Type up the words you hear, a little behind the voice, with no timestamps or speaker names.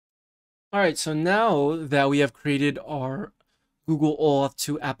All right, so now that we have created our Google OAuth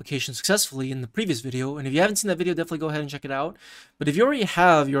 2 application successfully in the previous video, and if you haven't seen that video, definitely go ahead and check it out. But if you already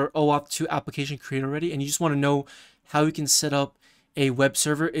have your OAuth 2 application created already, and you just want to know how you can set up a web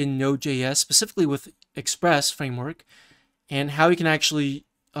server in Node.js, specifically with Express framework, and how you can actually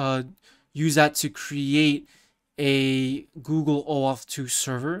use that to create a Google OAuth 2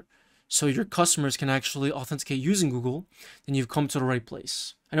 server, so your customers can actually authenticate using Google, then you've come to the right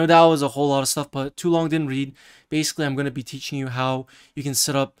place. I know that was a whole lot of stuff, but too long didn't read. Basically, I'm going to be teaching you how you can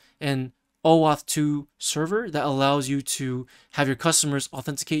set up an OAuth 2 server that allows you to have your customers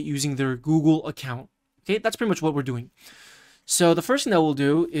authenticate using their Google account. Okay, that's pretty much what we're doing. So the first thing that we'll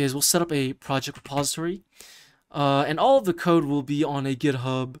do is we'll set up a project repository, and all of the code will be on a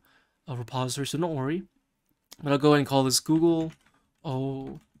GitHub repository, so don't worry. But I'll go ahead and call this Google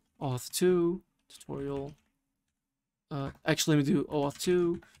OAuth 2 tutorial. Actually, let me do OAuth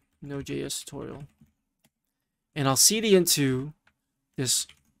 2 Node.js tutorial. And I'll cd into this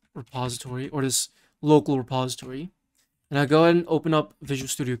repository, or this local repository. And I'll go ahead and open up Visual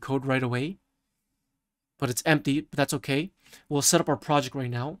Studio Code right away. But it's empty, but that's okay. We'll set up our project right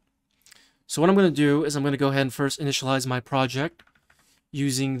now. So what I'm going to do is I'm going to go ahead and first initialize my project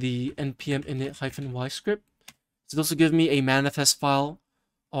using the npm init-y script. So this will give me a manifest file,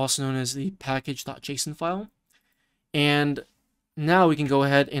 also known as the package.json file. And now we can go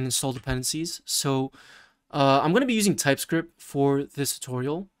ahead and install dependencies. So I'm going to be using TypeScript for this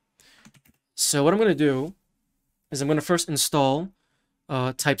tutorial. So what I'm going to do is I'm going to first install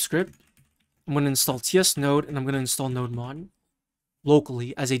TypeScript. I'm going to install TS Node, and I'm going to install NodeMon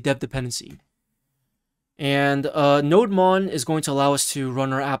locally as a dev dependency. And NodeMon is going to allow us to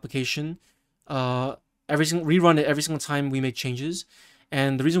run our application, rerun it every single time we make changes.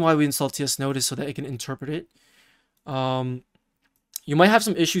 And the reason why we install TS Node is so that it can interpret it. You might have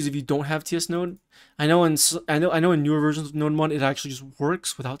some issues if you don't have TS Node. I know in newer versions of NodeMon it actually just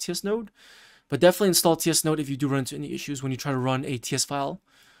works without TS Node, but definitely install TS Node if you do run into any issues when you try to run a TS file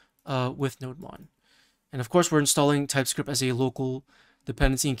with NodeMon. And of course, we're installing TypeScript as a local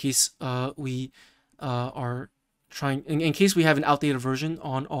dependency in case we are trying, in case we have an outdated version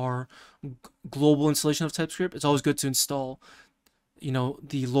on our global installation of TypeScript. It's always good to install,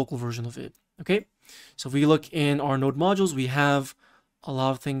 the local version of it. Okay, so if we look in our node modules, we have a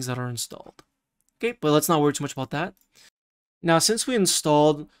lot of things that are installed. Okay, but let's not worry too much about that. Now, since we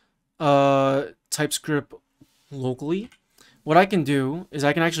installed TypeScript locally, what I can do is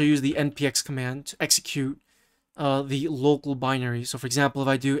I can actually use the npx command to execute the local binary. So for example, if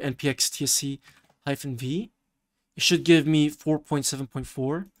I do npx tsc-v, it should give me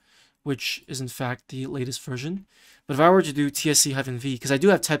 4.7.4, which is in fact the latest version. But if I were to do tsc-v, because I do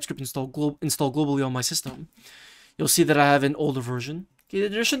have TypeScript installed globally on my system, you'll see that I have an older version. Okay,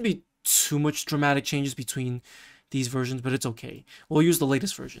 there shouldn't be too much dramatic changes between these versions, but it's okay. We'll use the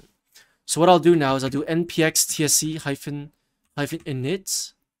latest version. So what I'll do now is I'll do npx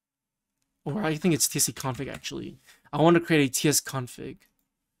tsc-init, or I think it's tsc-config actually. I want to create a ts-config.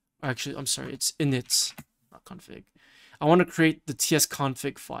 Actually, I'm sorry, it's init, not config. I want to create the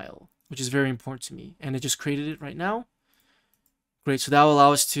ts-config file, which is very important to me, and it just created it right now. Great, so that will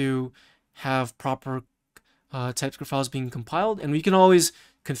allow us to have proper TypeScript files being compiled, and we can always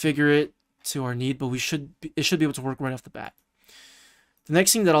configure it to our need, but it should be able to work right off the bat. The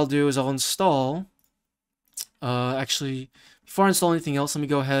next thing that I'll do is I'll install, actually, before I install anything else, let me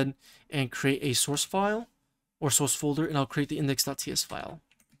go ahead and create a source file or source folder, and I'll create the index.ts file.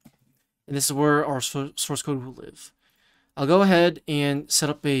 And this is where our source code will live. I'll go ahead and set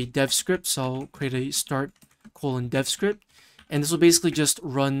up a dev script, so I'll create a start:dev script, and this will basically just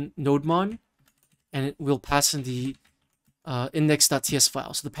run NodeMon, and it will pass in the index.ts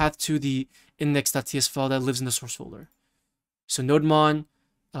file, so the path to the index.ts file that lives in the source folder. So NodeMon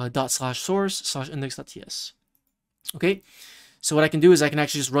 /source/index.ts. Okay, so what I can do is I can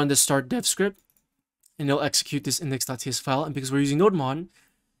actually just run this start dev script, and it'll execute this index.ts file. And because we're using NodeMon,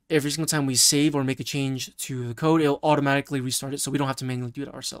 every single time we save or make a change to the code, it'll automatically restart it, so we don't have to manually do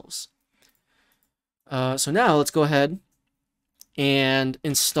it ourselves. So now let's go ahead and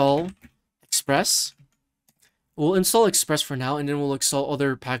install Express. We'll install Express for now, and then we'll install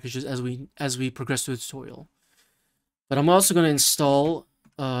other packages as we progress through the tutorial. But I'm also going to install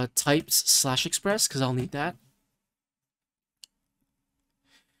types/express because I'll need that.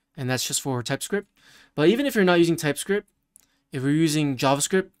 And that's just for TypeScript. But even if you're not using TypeScript, if you're using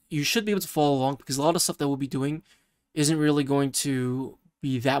JavaScript, you should be able to follow along because a lot of stuff that we'll be doing isn't really going to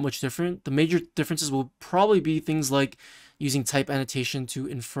be that much different. The major differences will probably be things like using type annotation to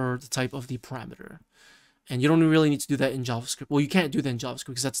infer the type of the parameter. And you don't really need to do that in JavaScript. Well, you can't do that in JavaScript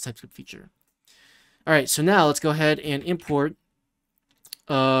because that's a TypeScript feature. All right, so now let's go ahead and import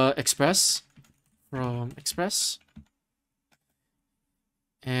Express from Express.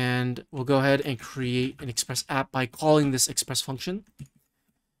 And we'll go ahead and create an Express app by calling this Express function.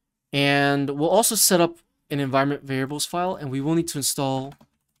 And we'll also set up an environment variables file, and we will need to install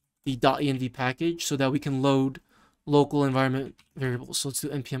the .env package so that we can load local environment variables. So let's do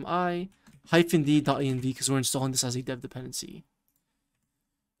npm i -d.env because we're installing this as a dev dependency.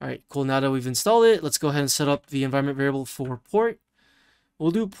 All right, cool. Now that we've installed it, let's go ahead and set up the environment variable for port.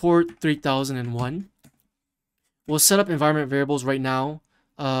 We'll do port 3001. We'll set up environment variables right now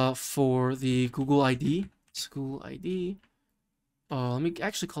for the Google ID. It's Google ID. Let me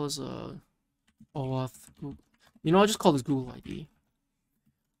actually call this OAuth. You know, I'll just call this Google ID.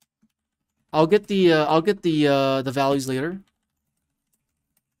 I'll get the values later.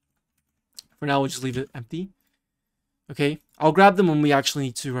 For now, we'll just leave it empty. Okay, I'll grab them when we actually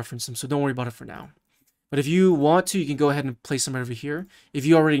need to reference them, so don't worry about it for now. But if you want to, you can go ahead and place them over here if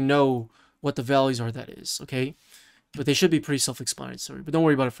you already know what the values are, that is, okay? But they should be pretty self-explanatory, but don't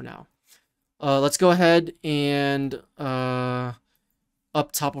worry about it for now. Let's go ahead and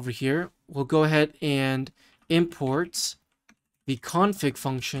up top over here, we'll go ahead and import the config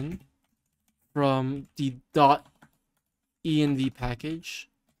function from the .env package.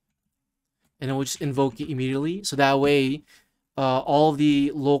 And then we'll just invoke it immediately. So that way, all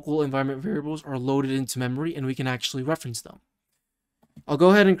the local environment variables are loaded into memory and we can actually reference them. I'll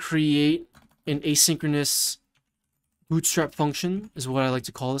go ahead and create an asynchronous Bootstrap function, is what I like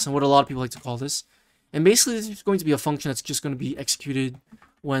to call this, and what a lot of people like to call this. And basically, this is going to be a function that's just going to be executed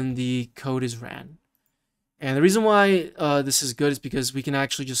when the code is ran. And the reason why this is good is because we can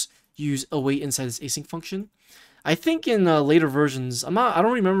actually just use await inside this async function. I think in later versions, I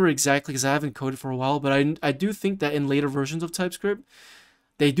don't remember exactly because I haven't coded for a while, but I do think that in later versions of TypeScript,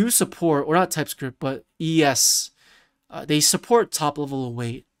 they do support, or not TypeScript, but ES, they support top-level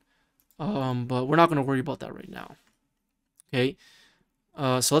await, but we're not going to worry about that right now. Okay,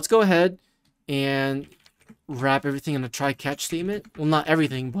 so let's go ahead and wrap everything in a try-catch statement. Well, not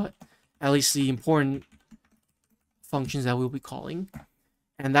everything, but at least the important functions that we'll be calling.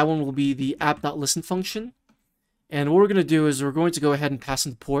 And that one will be the app.listen function. And what we're going to do is we're going to go ahead and pass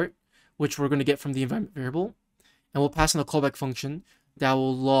in the port, which we're going to get from the environment variable. And we'll pass in the callback function that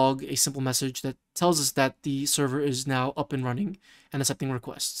will log a simple message that tells us that the server is now up and running and accepting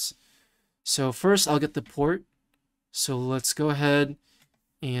requests. So first, I'll get the port. So let's go ahead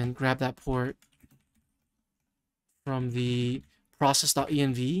and grab that port from the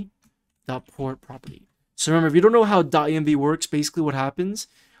process.env.port property. So remember, if you don't know how .env works, basically what happens,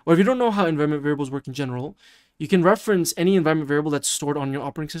 or if you don't know how environment variables work in general, you can reference any environment variable that's stored on your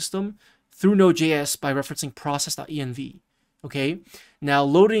operating system through Node.js by referencing process.env. Okay, now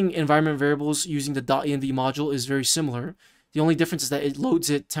loading environment variables using the .env module is very similar. The only difference is that it loads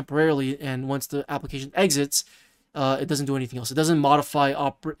it temporarily, and once the application exits, it doesn't do anything else. It doesn't modify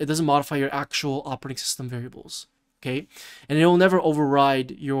your actual operating system variables. Okay, and it will never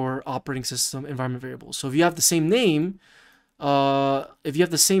override your operating system environment variables. So if you have the same name, of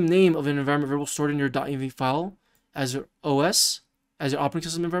an environment variable stored in your .env file as your OS, as your operating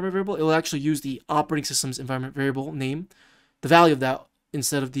system environment variable, it will actually use the operating system's environment variable name, the value of that,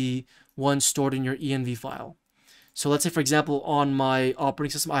 instead of the one stored in your env file. So let's say, for example, on my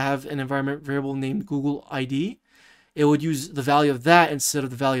operating system, I have an environment variable named Google ID. It would use the value of that instead of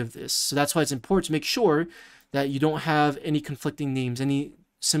the value of this. So that's why it's important to make sure that you don't have any conflicting names, any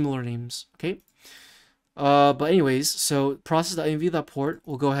similar names, okay? But anyways, so process.env.port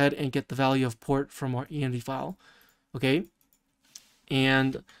will go ahead and get the value of port from our env file, okay?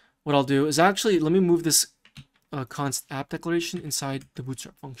 And what I'll do is actually, let me move this const app declaration inside the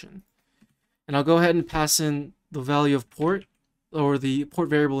Bootstrap function. And I'll go ahead and pass in the value of port, or the port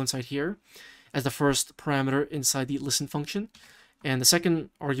variable inside here, as the first parameter inside the listen function. And the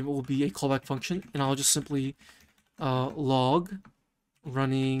second argument will be a callback function, and I'll just simply log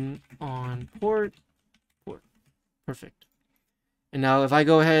running on port. Perfect. And now if I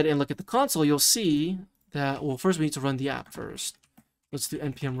go ahead and look at the console, you'll see that, well, first we need to run the app first. Let's do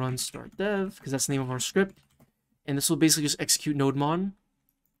npm run start dev, because that's the name of our script. And this will basically just execute nodemon.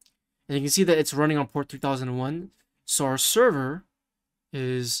 And you can see that it's running on port 3001. So our server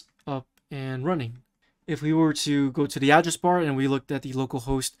is up and running. If we were to go to the address bar and we looked at the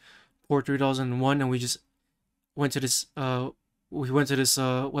localhost port 3001 and we just went to this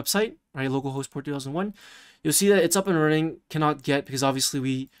website, right, localhost port 3001, you'll see that it's up and running, cannot get, because obviously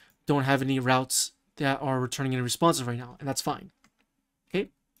we don't have any routes that are returning any responses right now, and that's fine. Okay,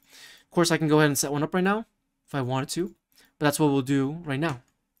 of course I can go ahead and set one up right now. if I wanted to, but that's what we'll do right now.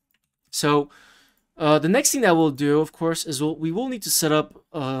 So the next thing that we'll do, of course, is we will need to set up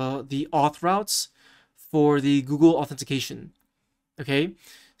the auth routes for the Google authentication. Okay,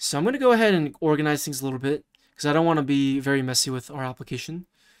 so I'm going to go ahead and organize things a little bit because I don't want to be very messy with our application.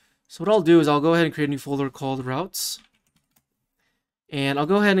 So what I'll do is I'll go ahead and create a new folder called routes, and I'll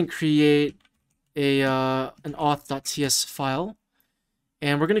go ahead and create a an auth.ts file,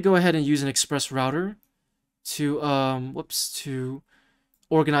 and we're going to go ahead and use an express router to to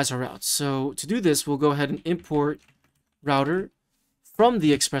organize our routes. So to do this, we'll go ahead and import router from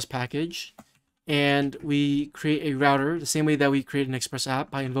the express package, and we create a router the same way that we create an express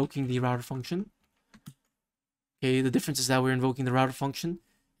app by invoking the router function. Okay, the difference is that we're invoking the router function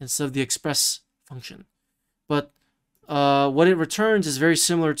instead of the express function. But what it returns is very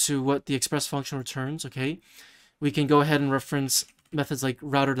similar to what the express function returns. Okay, we can go ahead and reference methods like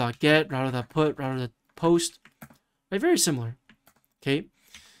router.get, router.put, router.post, right? Very similar. Okay,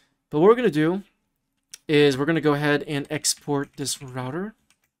 but what we're going to do is we're going to go ahead and export this router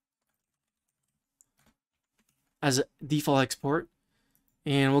as a default export,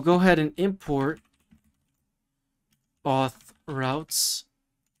 and we'll go ahead and import auth routes.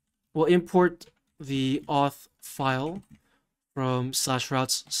 We'll import the auth file from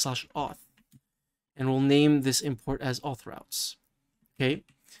 /routes/auth, and we'll name this import as auth routes. Okay,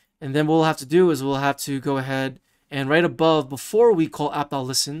 and then what we'll have to do is we'll have to go ahead and right above, before we call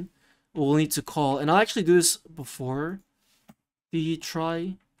app.listen, we'll need to call, and I'll actually do this before the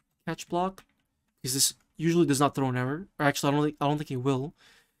try catch block, because this usually does not throw an error, or actually I don't think it will.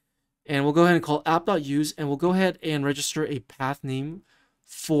 And we'll go ahead and call app.use, and we'll go ahead and register a path name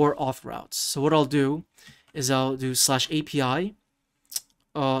for auth routes. So what I'll do is I'll do /API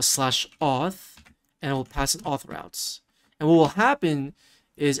 /auth, and we'll pass in auth routes. And what will happen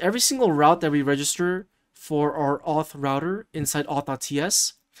is every single route that we register for our auth router inside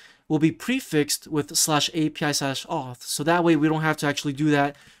auth.ts will be prefixed with /API/auth. So that way we don't have to actually do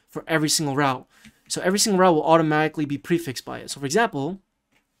that for every single route. So every single route will automatically be prefixed by it. So for example,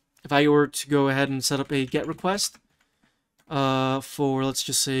 if I were to go ahead and set up a GET request for, let's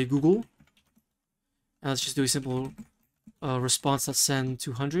just say, Google, and let's just do a simple response.send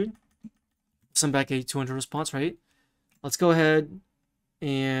 200, send back a 200 response, right? Let's go ahead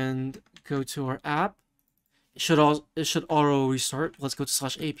and go to our app. It should auto restart. Let's go to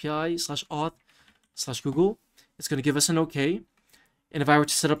 /API/auth/Google. It's going to give us an OK. And if I were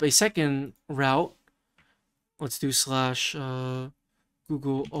to set up a second route, let's do /Google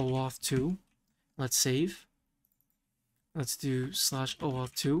OAuth2. Let's save. Let's do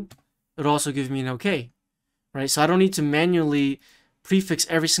 /OAuth2. It'll also give me an OK, right? So I don't need to manually prefix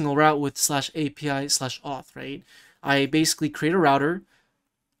every single route with /API/auth, right? I basically create a router.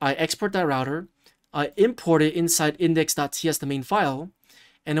 I export that router. I import it inside index.ts, the main file.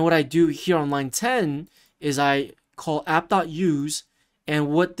 And then what I do here on line 10 is I call app.use. And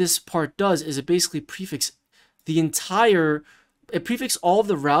what this part does is it basically prefix all of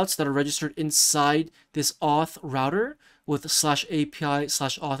the routes that are registered inside this auth router with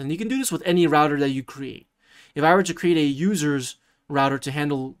 /API/auth. And you can do this with any router that you create. If I were to create a user's router to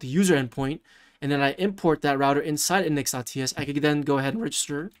handle the user endpoint, and then I import that router inside index.ts, I could then go ahead and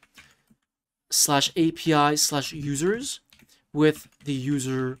register /API/users with the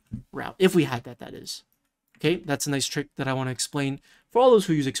user route, if we had that, that is. Okay, that's a nice trick that I want to explain for all those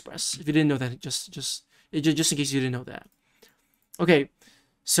who use Express. If you didn't know that, just in case you didn't know that. Okay,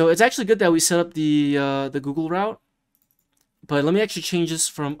 so it's actually good that we set up the Google route, but let me actually change this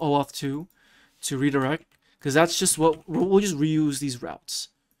from OAuth2 to redirect, because that's just what we'll just reuse these routes.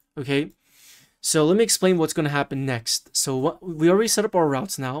 Okay, so let me explain what's going to happen next. So we already set up our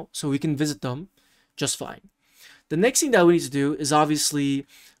routes now, so we can visit them just fine. The next thing that we need to do is obviously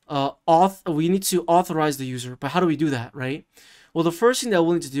we need to authorize the user. But how do we do that, right? Well, the first thing that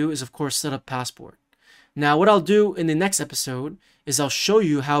we'll need to do is, of course, set up Passport. Now, what I'll do in the next episode is I'll show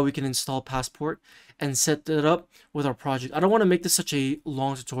you how we can install Passport and set that up with our project. I don't want to make this such a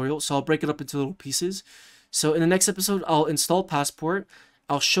long tutorial, so I'll break it up into little pieces. So in the next episode, I'll install Passport.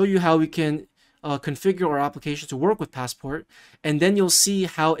 I'll show you how we can configure our application to work with Passport, and then you'll see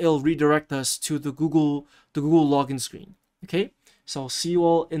how it'll redirect us to the Google login screen. Okay, so I'll see you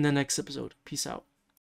all in the next episode. Peace out.